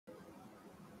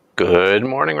Good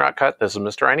morning, Rock Cut. This is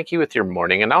Mr. Eineke with your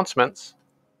morning announcements.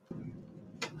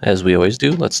 As we always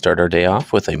do, let's start our day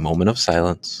off with a moment of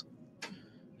silence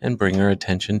and bring our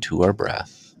attention to our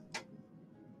breath.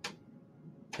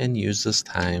 And use this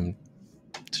time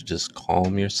to just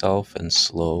calm yourself and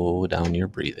slow down your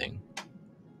breathing.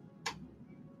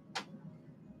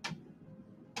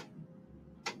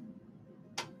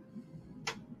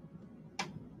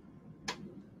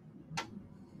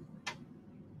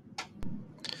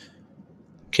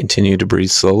 Continue to breathe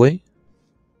slowly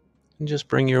and just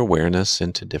bring your awareness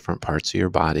into different parts of your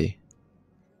body.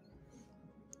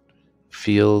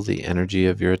 Feel the energy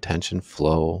of your attention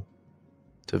flow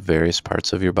to various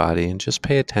parts of your body and just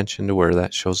pay attention to where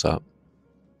that shows up.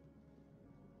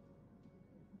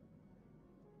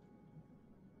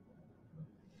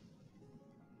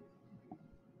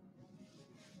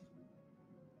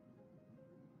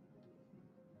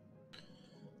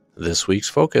 This week's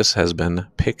focus has been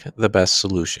pick the best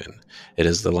solution. It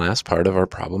is the last part of our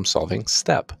problem-solving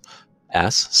step.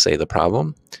 S, say the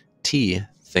problem. T,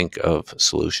 think of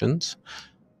solutions.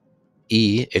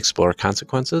 E, explore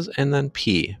consequences. And then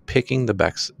P, picking the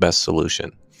best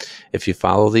solution. If you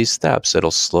follow these steps,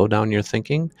 it'll slow down your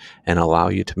thinking and allow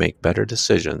you to make better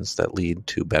decisions that lead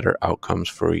to better outcomes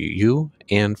for you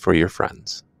and for your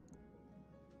friends.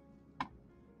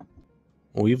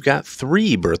 We've got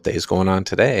 3 birthdays going on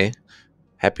today.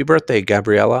 Happy birthday,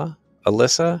 Gabriella,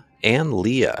 Alyssa, and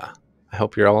Leah. I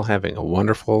hope you're all having a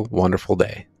wonderful, wonderful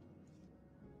day.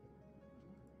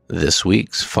 This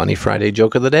week's Funny Friday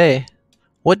joke of the day.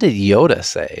 What did Yoda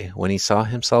say when he saw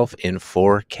himself in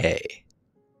 4K?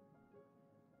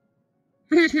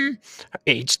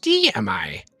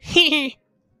 HDMI.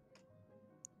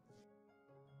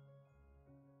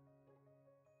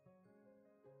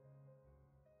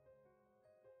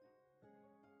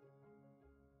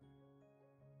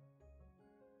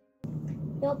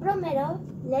 Yo prometo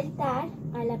lealtad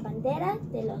a la bandera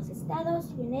de los Estados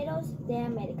Unidos de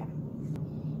América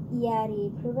y a la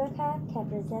república que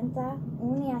representa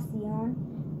una nación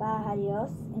bajo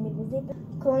Dios, indivisible,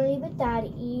 con libertad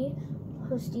y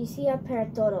justicia para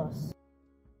todos.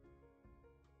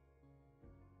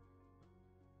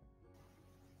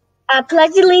 I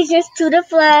pledge allegiance to the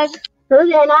flag of the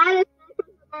United States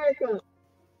of America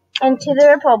and to the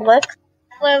republic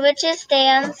for which it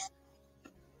stands,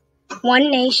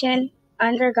 one nation,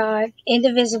 under God,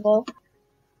 indivisible,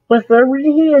 with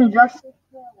liberty and justice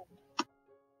for all.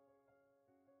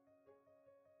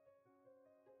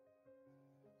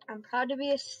 I'm proud to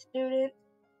be a student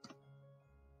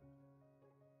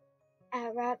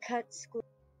at Rock Cut School.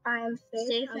 I am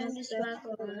safe and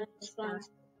responsible.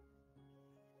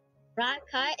 Rock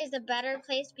Cut is a better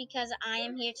place because I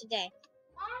am here today.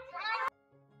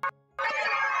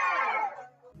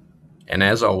 And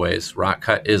as always, Rock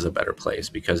Cut is a better place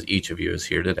because each of you is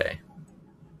here today.